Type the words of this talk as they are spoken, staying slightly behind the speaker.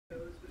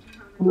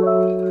Good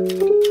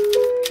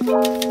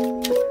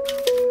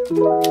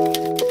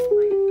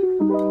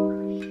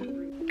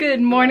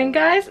morning,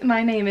 guys.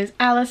 My name is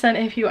Allison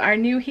if you are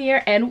new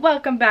here, and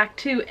welcome back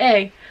to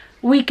a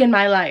week in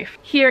my life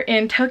here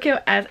in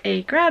Tokyo as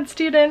a grad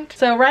student.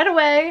 So right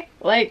away,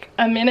 like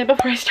a minute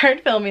before I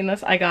started filming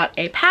this, I got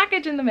a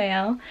package in the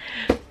mail.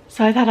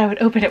 So I thought I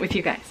would open it with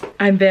you guys.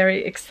 I'm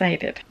very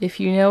excited. If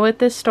you know what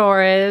this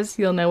store is,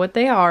 you'll know what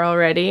they are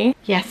already.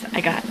 Yes,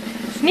 I got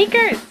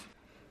sneakers.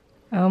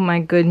 Oh my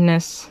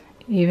goodness.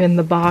 Even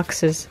the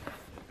box is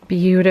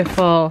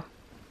beautiful.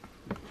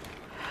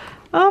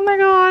 Oh my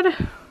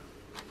god.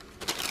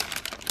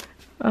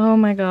 Oh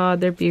my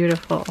god, they're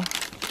beautiful.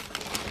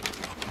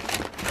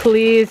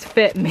 Please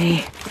fit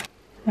me.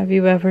 Have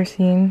you ever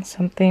seen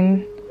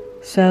something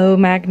so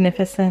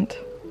magnificent?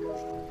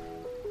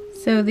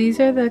 So these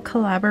are the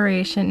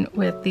collaboration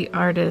with the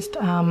artist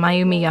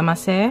Mayumi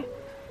Yamase.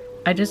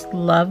 I just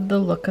love the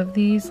look of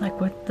these, like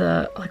with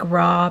the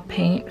raw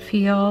paint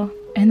feel.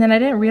 And then I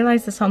didn't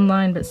realize this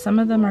online, but some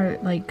of them are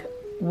like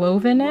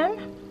woven in.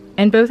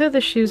 And both of the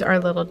shoes are a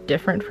little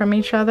different from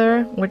each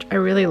other, which I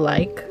really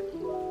like.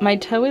 My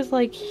toe is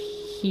like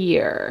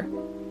here,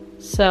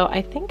 so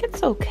I think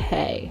it's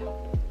okay.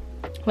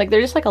 Like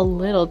they're just like a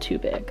little too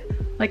big.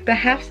 Like the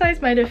half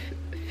size might have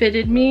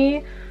fitted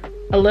me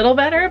a little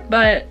better,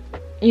 but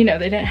you know,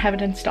 they didn't have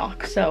it in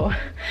stock, so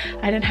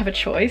I didn't have a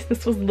choice.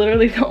 This was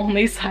literally the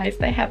only size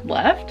they had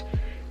left.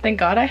 Thank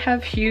God I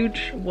have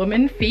huge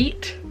woman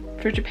feet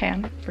for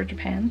Japan.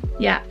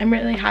 Yeah, I'm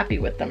really happy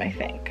with them, I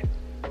think.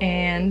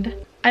 And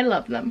I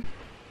love them.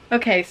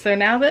 Okay, so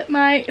now that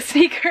my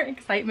sneaker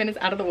excitement is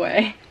out of the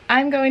way,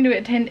 I'm going to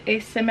attend a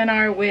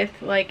seminar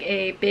with like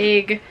a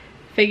big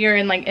figure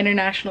in like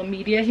international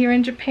media here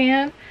in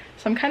Japan.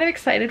 So I'm kind of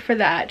excited for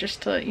that,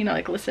 just to, you know,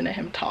 like listen to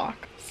him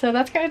talk. So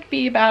that's going to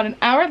be about an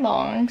hour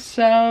long,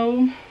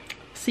 so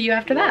see you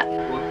after that.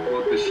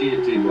 What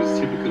Bashir did was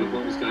typical of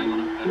what was going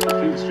on at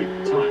Fleet Street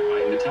at the time,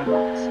 right, in the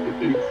tablets.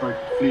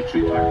 Fleet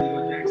Street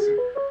like Jackson.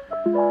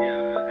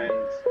 Yeah, and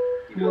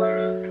you know, I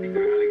think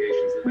there are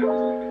allegations that was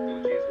all a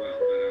bit dodgy as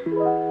well,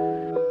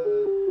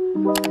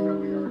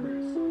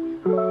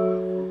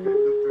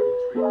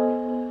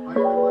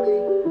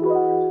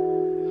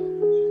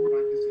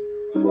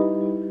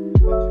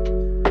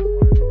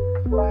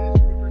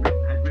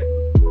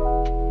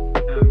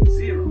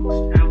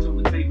 Xeroxed out on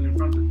the table in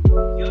front of them,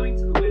 going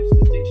to the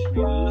Webster's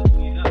Dictionary and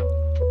looking it up,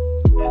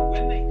 and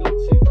when they got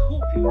to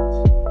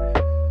corpulent,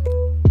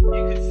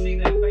 you could see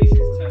their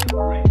faces turn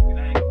red with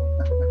anger.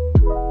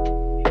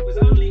 It was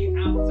only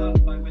outdone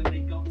by when they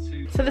got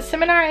to... So the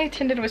seminar I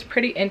attended was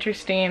pretty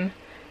interesting.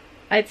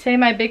 I'd say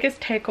my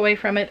biggest takeaway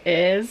from it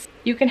is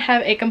you can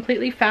have a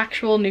completely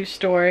factual news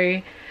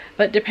story,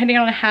 but depending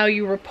on how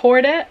you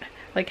report it,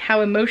 like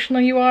how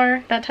emotional you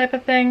are, that type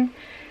of thing,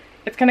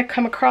 it's going to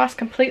come across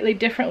completely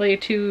differently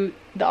to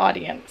the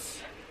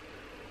audience,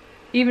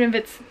 even if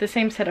it's the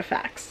same set of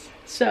facts.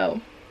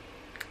 So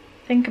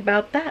think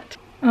about that.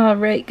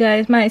 Alright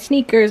guys, my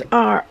sneakers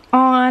are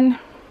on.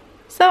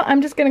 So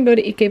I'm just going to go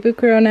to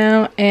Ikebukuro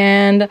now,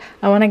 and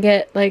I want to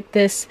get like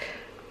this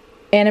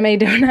anime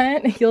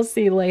donut. You'll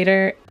see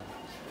later.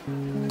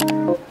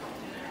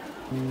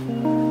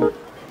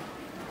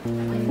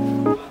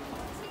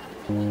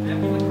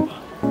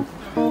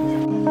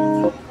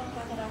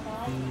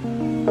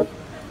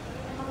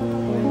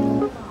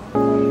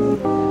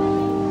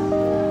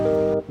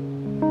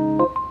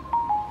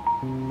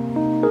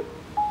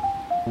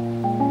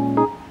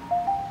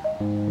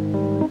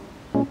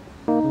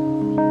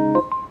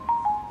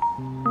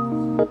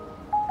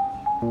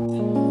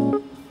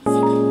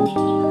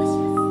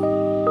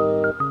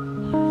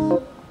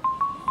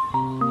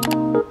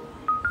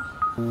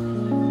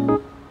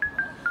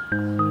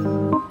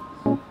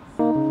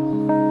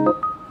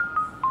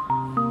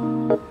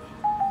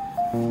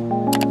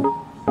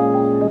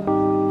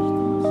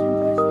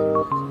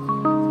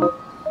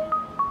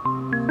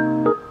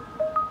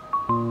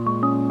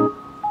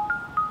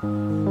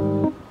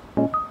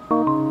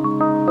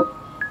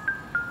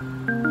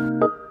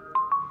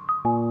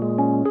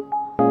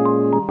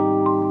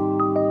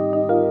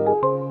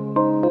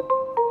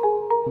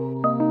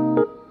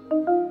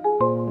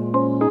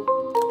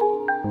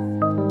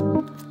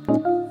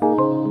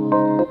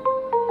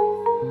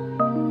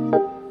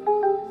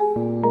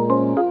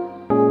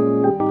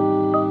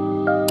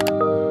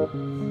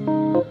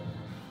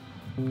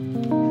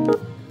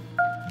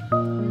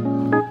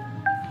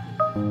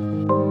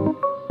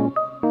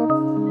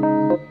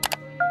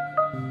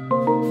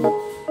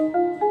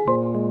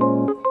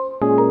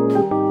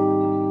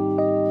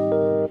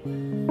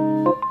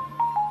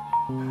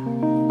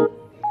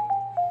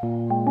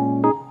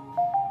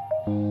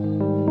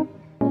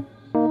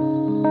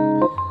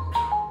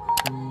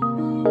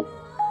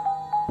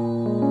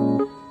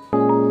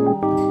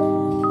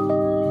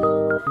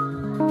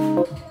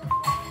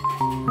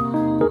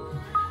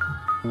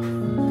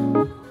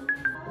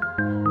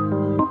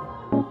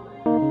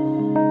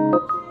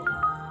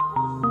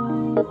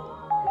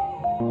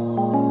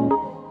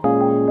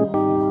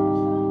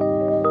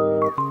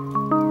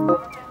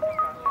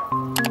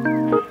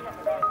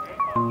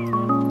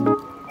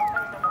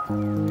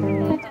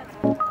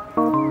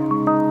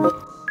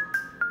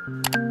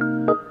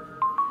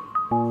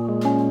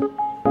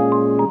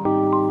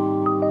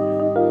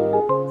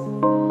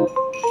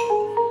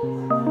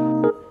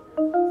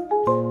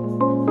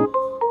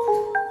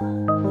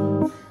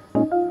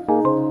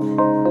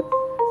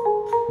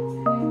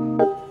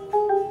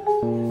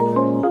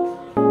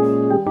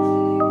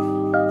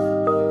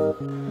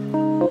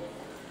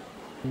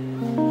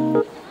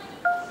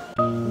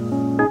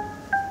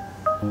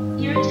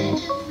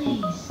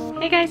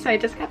 guys, so I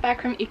just got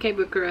back from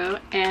Ikebukuro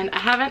and I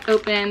haven't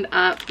opened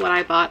up what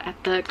I bought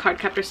at the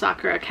Cardcaptor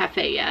Sakura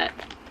cafe yet.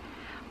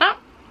 Oh,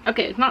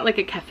 okay, it's not like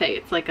a cafe,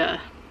 it's like a,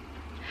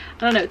 I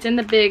don't know, it's in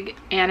the big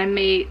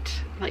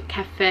animate like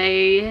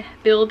cafe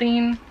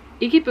building.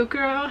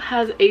 Ikebukuro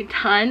has a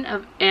ton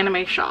of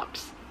anime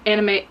shops,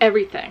 anime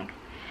everything,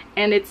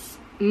 and it's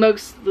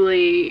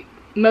mostly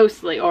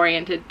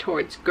oriented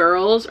towards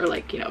girls, or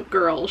like, you know,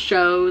 girl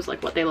shows,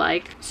 like what they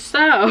like.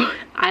 So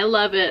I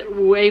love it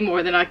way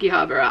more than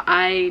Akihabara.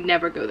 I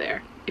never go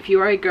there. If you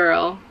are a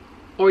girl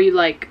or you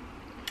like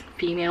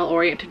female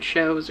oriented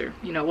shows, or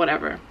you know,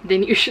 whatever,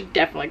 then you should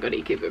definitely go to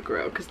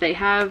Ikebukuro because they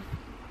have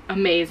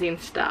amazing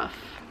stuff.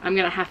 I'm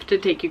gonna have to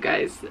take you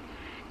guys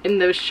in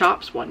those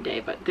shops one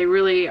day, but they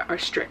really are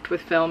strict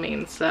with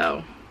filming,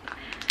 so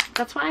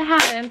that's why I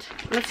haven't.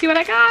 Let's see what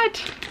I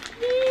got.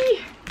 Yee.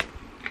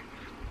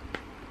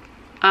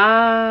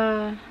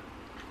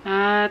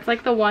 It's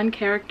like the one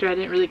character I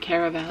didn't really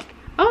care about.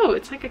 Oh,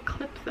 it's like a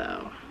clip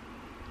though.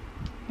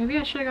 Maybe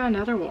I should have got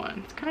another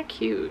one. It's kind of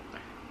cute.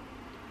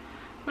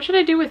 What should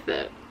I do with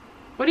it?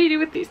 What do you do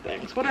with these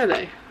things? What are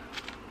they?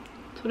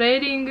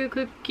 Trading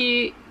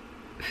cookie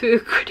fu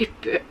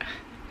clip.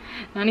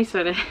 Nani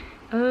sore?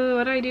 Oh,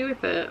 what do I do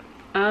with it?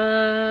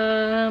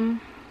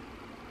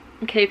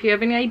 Okay, if you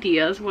have any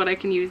ideas what I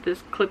can use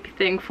this clip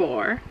thing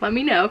for, let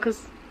me know,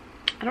 because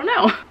I don't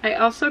know. I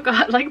also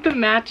got like the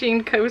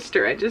matching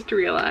coaster. I just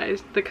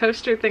realized the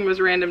coaster thing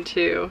was random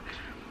too.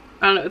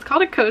 I don't know, it's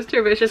called a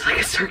coaster, but it's just like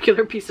a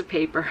circular piece of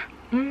paper.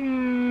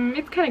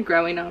 It's kind of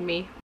growing on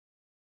me.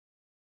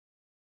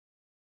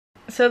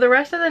 So the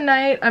rest of the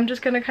night, I'm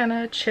just gonna kind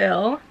of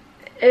chill.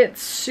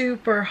 It's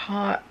super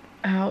hot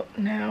out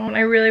now, and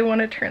I really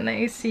want to turn the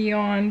AC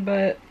on,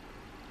 but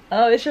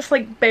it's just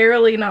like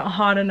barely not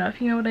hot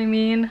enough, you know what I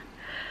mean?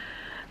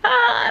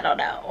 I don't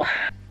know.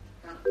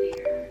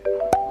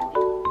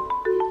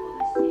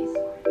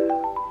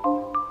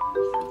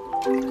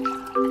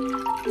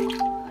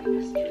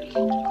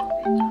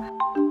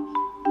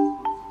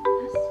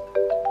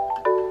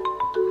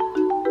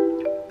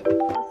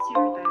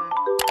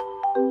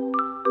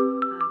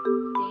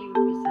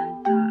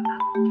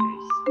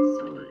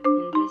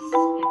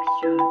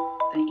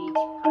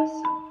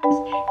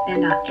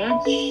 And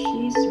Ed,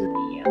 she's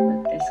really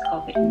with this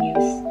COVID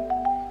news.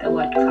 The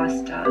word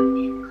cluster,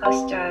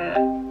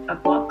 a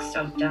box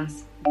of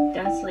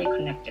densely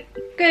connected.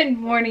 Good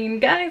morning,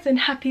 guys, and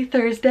happy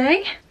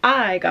Thursday.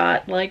 I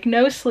got like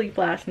no sleep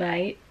last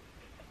night.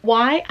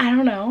 Why? I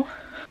don't know.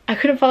 I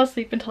couldn't fall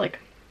asleep until like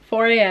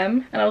 4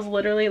 a.m. and I was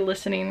literally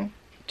listening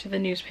to the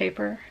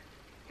newspaper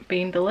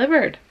being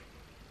delivered.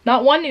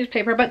 Not one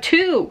newspaper, but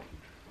two.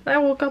 I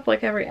woke up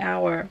like every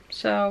hour,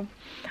 so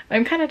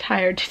I'm kind of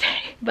tired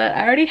today. But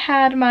I already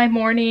had my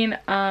morning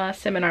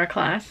seminar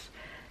class,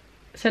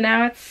 so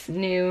now it's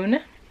noon,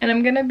 and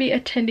I'm gonna be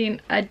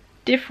attending a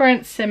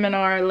different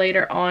seminar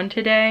later on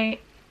today,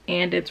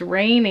 and it's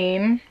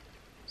raining,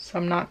 so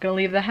I'm not gonna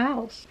leave the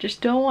house. Just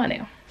don't want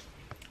to.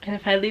 And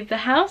if I leave the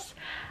house,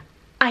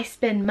 I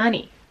spend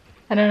money.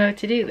 I don't know what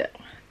to do though.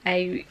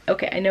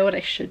 Okay, I know what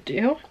I should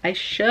do. I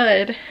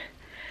should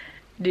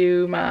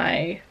do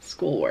my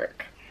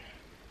schoolwork.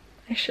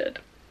 I should.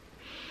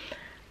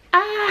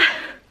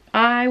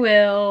 I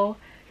will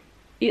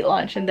eat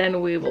lunch and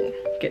then we will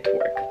get to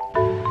work.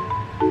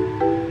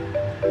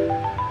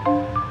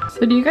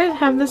 So do you guys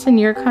have this in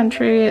your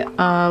country?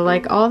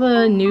 Like all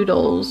the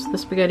noodles, the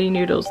spaghetti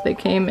noodles, they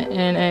came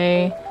in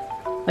a,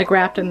 like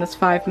wrapped in this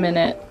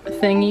 5-minute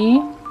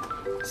thingy.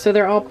 So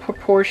they're all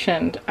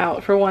proportioned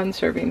out for one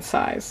serving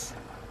size,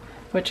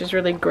 which is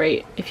really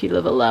great if you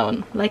live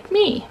alone, like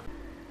me.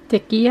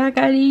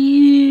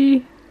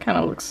 Tekiagari! Kind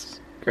of looks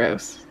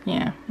gross.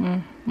 Yeah,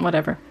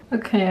 whatever.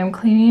 Okay, I'm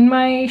cleaning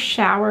my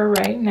shower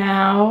right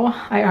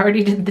now. I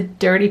already did the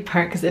dirty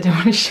part because I didn't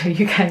want to show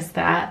you guys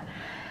that.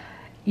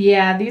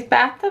 Yeah, these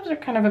bathtubs are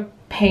kind of a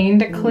pain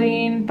to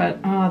clean, but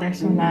oh, they're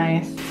so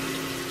nice.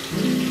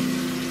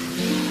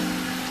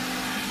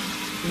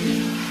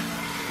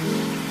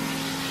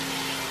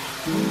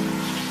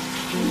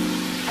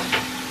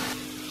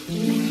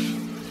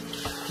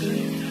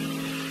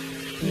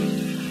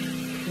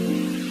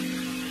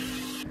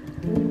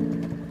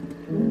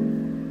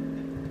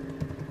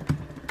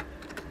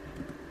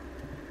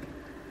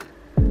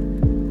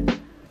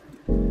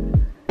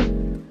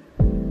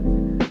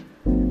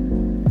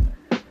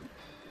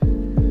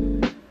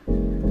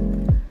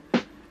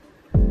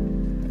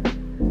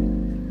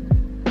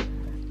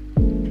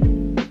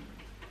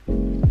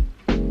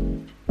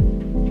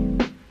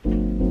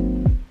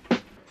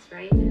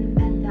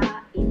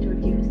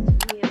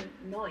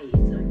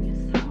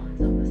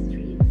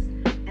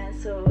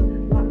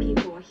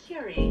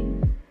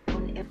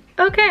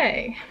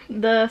 Okay,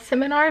 the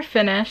seminar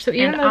finished. So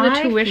even though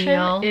the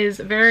tuition is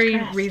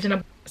very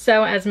reasonable,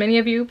 so as many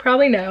of you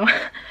probably know,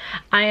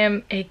 I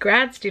am a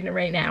grad student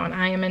right now and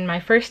I am in my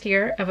first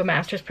year of a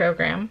master's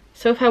program.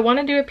 So if I want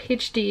to do a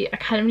PhD, I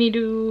kind of need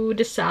to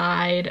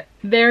decide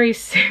very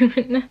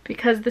soon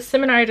because the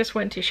seminar I just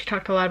went to, she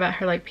talked a lot about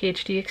her like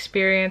PhD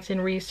experience in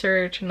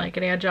research and like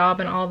getting a job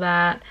and all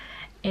that.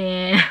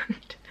 And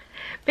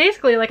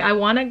basically, like, I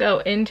want to go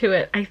into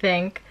it, I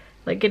think,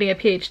 like getting a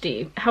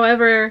PhD.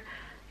 However,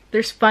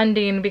 there's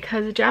funding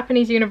because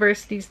Japanese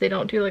universities, they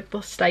don't do like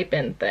the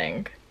stipend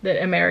thing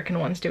that American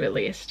ones do, at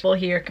least. Well,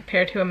 here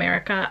compared to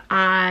America,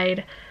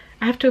 I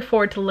have to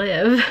afford to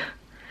live.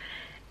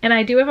 And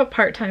I do have a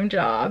part-time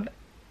job,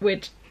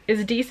 which is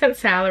a decent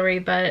salary,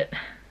 but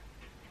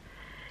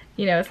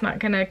you know, it's not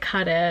gonna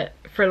cut it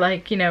for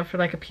like, you know, for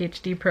like a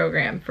PhD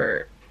program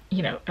for,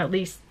 you know, at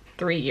least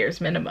 3 years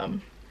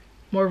minimum.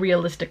 More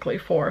realistically,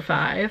 4 or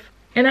 5.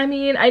 And I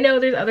mean, I know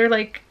there's other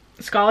like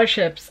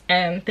scholarships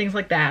and things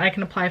like that I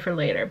can apply for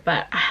later,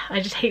 but I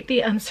just hate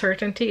the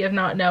uncertainty of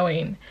not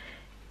knowing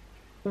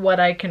what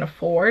I can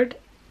afford.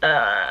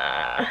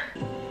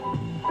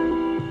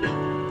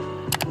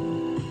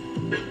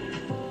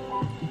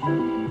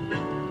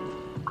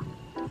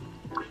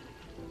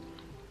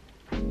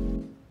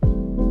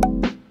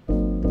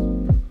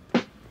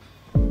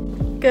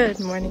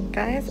 Good morning,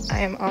 guys. I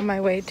am on my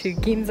way to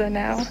Ginza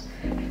now.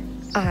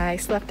 I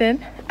slept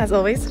in, as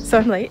always, so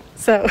I'm late.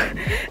 So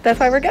that's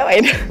why we're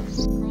going.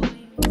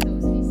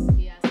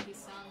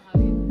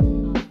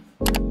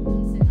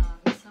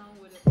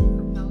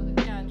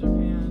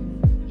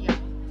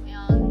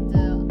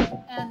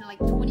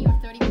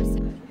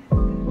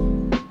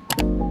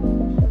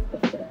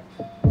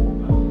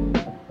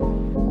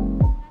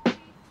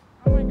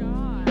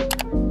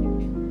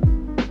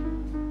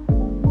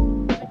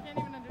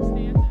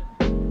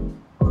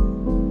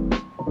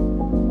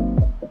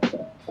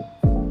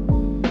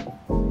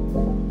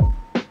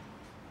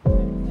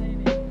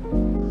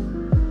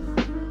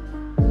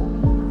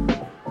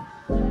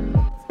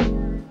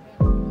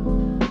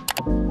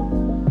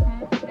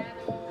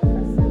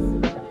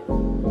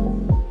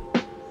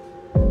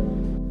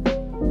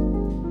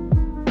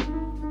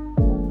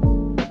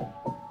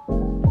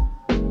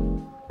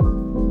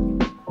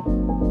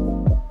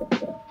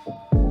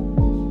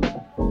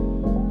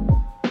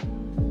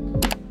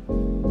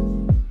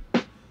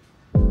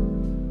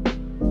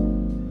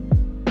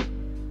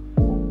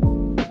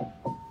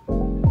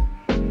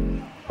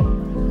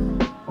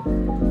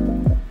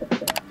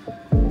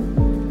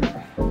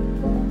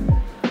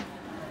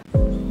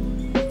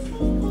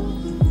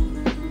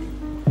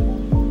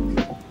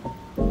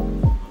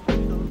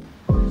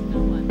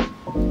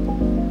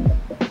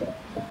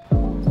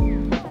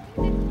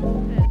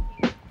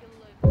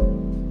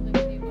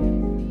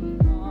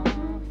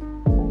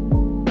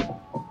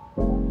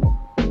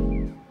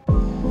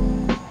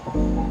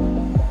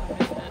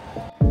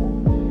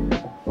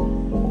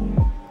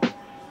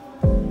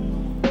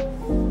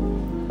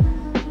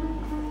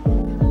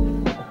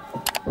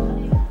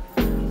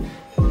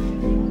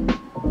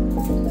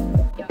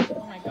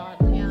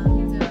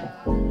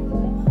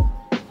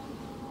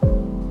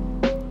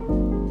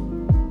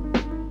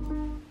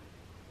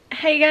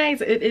 Hey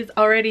guys, it is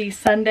already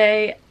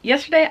Sunday.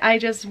 Yesterday I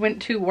just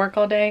went to work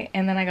all day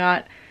and then I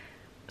got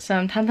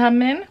some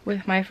tantanmen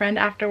with my friend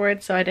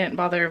afterwards, so I didn't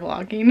bother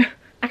vlogging.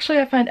 Actually,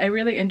 I find I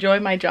really enjoy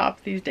my job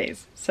these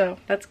days, so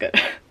that's good.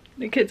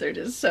 The kids are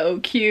just so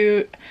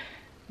cute.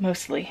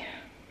 Mostly.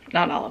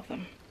 Not all of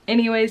them.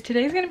 Anyways,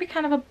 today's gonna be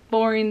kind of a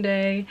boring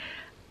day.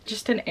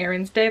 Just an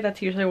errands day.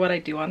 That's usually what I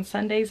do on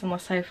Sundays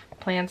unless I have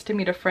plans to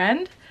meet a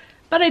friend,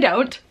 but I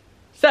don't.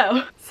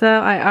 So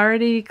I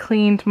already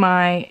cleaned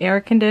my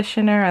air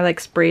conditioner. I like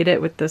sprayed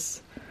it with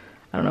this,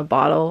 I don't know,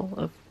 bottle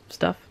of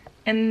stuff.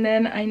 And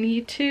then I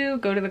need to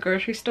go to the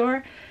grocery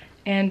store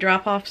and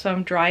drop off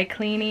some dry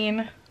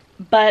cleaning.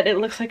 But it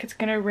looks like it's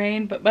gonna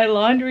rain, but my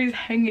laundry's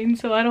hanging,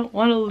 so I don't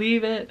want to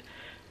leave it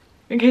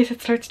in case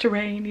it starts to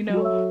rain, you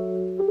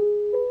know.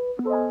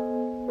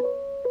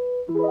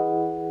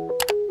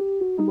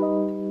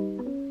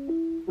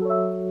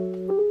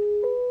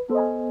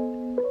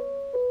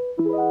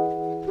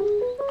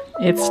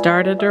 It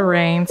started to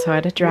rain, so I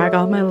had to drag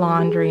all my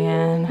laundry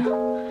in.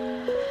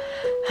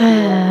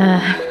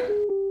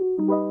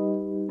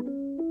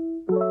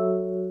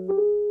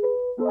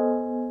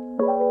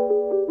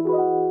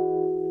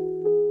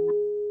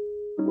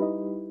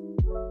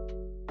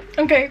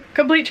 Okay,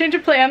 complete change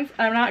of plans.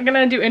 I'm not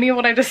gonna do any of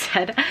what I just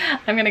said.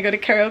 I'm gonna go to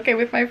karaoke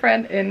with my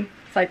friend in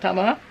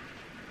Saitama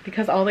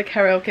because all the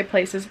karaoke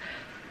places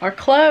are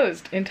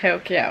closed in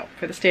Tokyo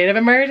for the state of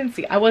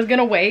emergency. I was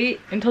gonna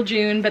wait until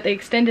June, but they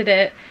extended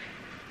it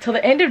till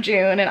the end of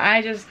June, and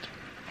I just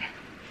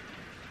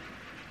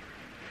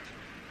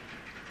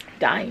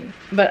dying.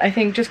 But I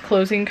think just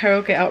closing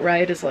karaoke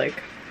outright is like,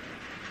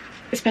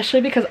 especially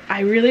because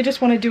I really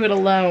just want to do it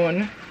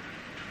alone,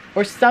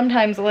 or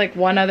sometimes like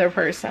one other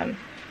person.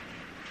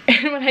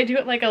 And when I do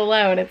it like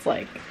alone, it's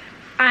like,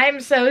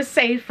 I'm so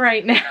safe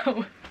right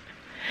now.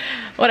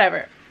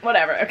 Whatever.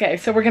 Okay,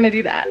 so we're gonna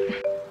do that.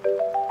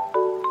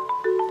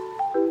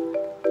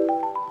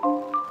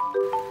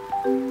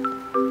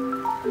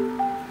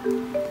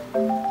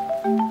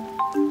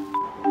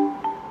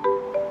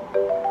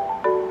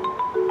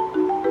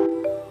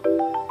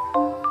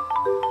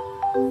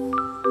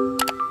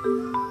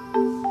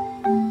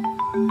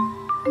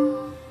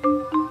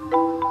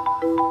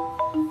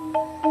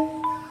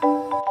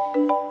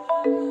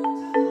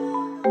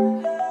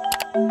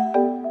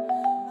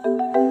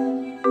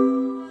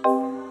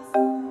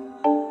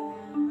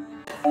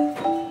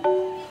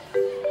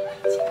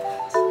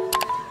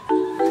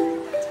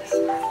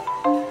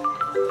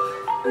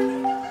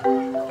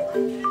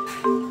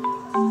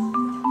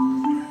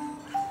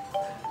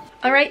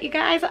 Alright, you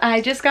guys,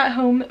 I just got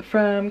home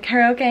from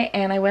karaoke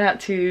and I went out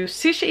to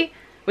sushi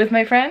with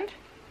my friend.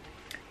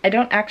 I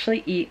don't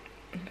actually eat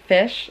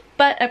fish,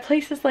 but at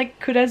places like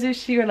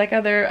Kurazushi or like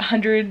other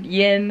 100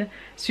 yen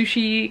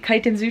sushi,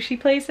 kaiten sushi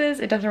places,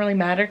 it doesn't really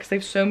matter because they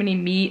have so many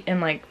meat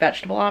and like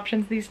vegetable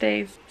options these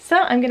days.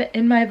 So I'm gonna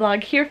end my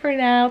vlog here for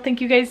now.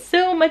 Thank you guys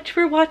so much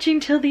for watching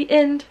till the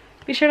end.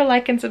 Be sure to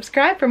like and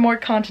subscribe for more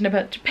content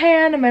about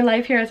Japan and my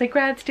life here as a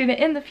grad student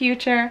in the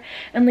future,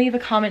 and leave a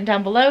comment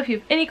down below if you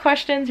have any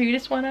questions or you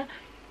just want to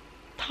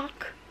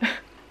talk.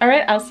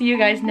 Alright, I'll see you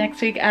guys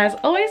next week. As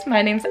always,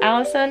 my name's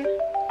Allison.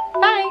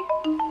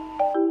 Bye!